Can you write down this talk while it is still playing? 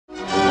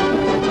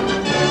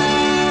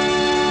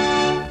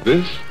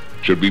This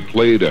should be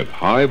played at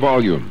high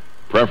volume,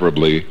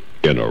 preferably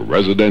in a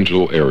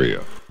residential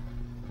area.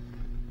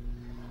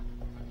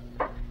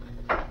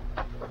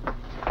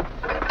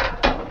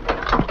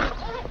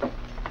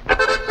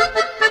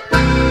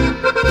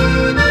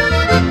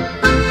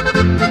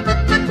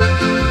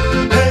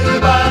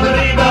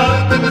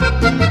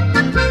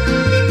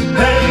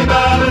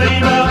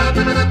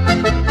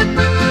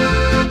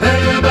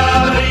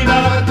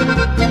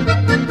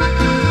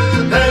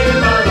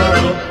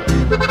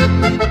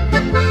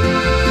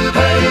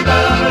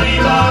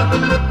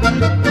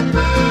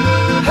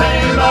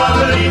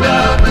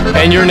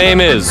 And your name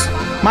is?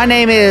 My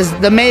name is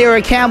the Mayor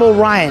of Campbell,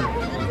 Ryan.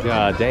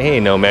 God, he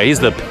ain't no mayor. He's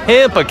the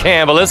Pimp of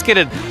Campbell. Let's get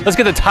it. Let's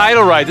get the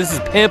title right. This is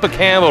Pimp of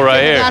Campbell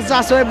right here. That's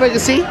not so everybody can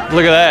see.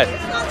 Look at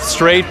that.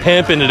 Straight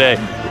pimping today.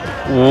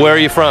 Where are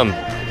you from?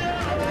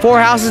 4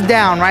 houses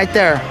down, right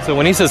there. So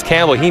when he says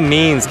Campbell, he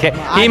means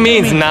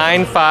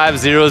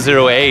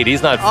 95008.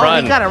 He's not fronting.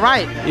 Oh, he got it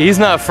right. He's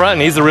not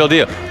fronting. He's the real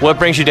deal. What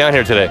brings you down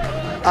here today?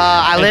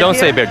 I live don't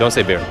here. say beer. Don't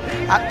say beer.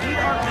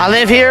 I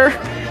live here,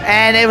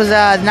 and it was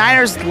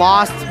Niners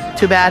lost.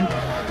 Too bad.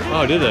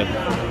 Oh, did they?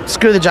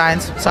 Screw the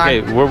Giants.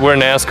 Sorry. Okay, we're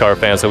NASCAR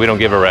fans, so we don't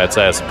give a rat's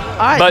ass. All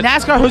right, but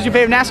NASCAR. Who's your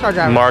favorite NASCAR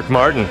driver? Mark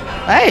Martin.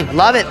 Hey,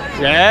 love it.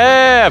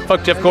 Yeah,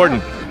 fuck Jeff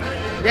Gordon.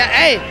 Yeah,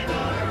 hey.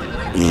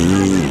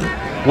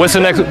 What's the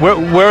next?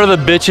 Where are the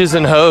bitches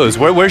and hoes?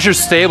 Where's your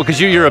stable? Because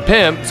you're a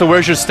pimp, so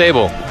where's your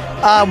stable?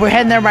 We're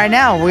heading there right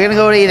now. We're gonna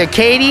go to either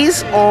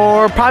Katie's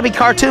or probably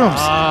Cartoons.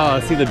 Oh,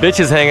 see, the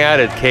bitches hang out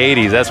at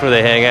Katie's. That's where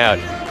they hang out.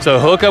 So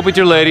hook up with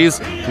your ladies,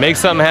 make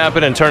something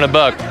happen, and turn a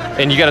buck.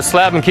 And you gotta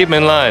slap and keep them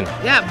in line.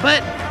 Yeah,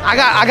 but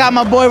I got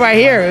my boy right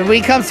here. If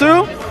he comes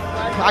through,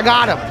 I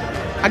got him.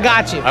 I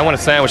got you. I want a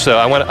sandwich though.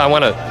 I want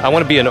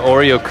to be an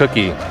Oreo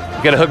cookie. You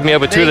gotta hook me up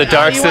with two of the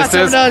Dark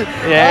Sisters.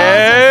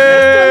 Yeah,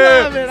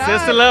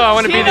 Sister Love. I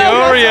want to be the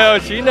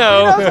Oreo. She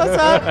knows. She knows what's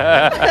up.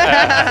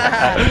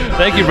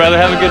 Thank you, brother.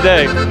 Have a good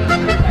day.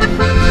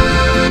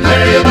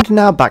 And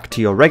now back to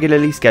your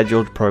regularly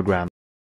scheduled program.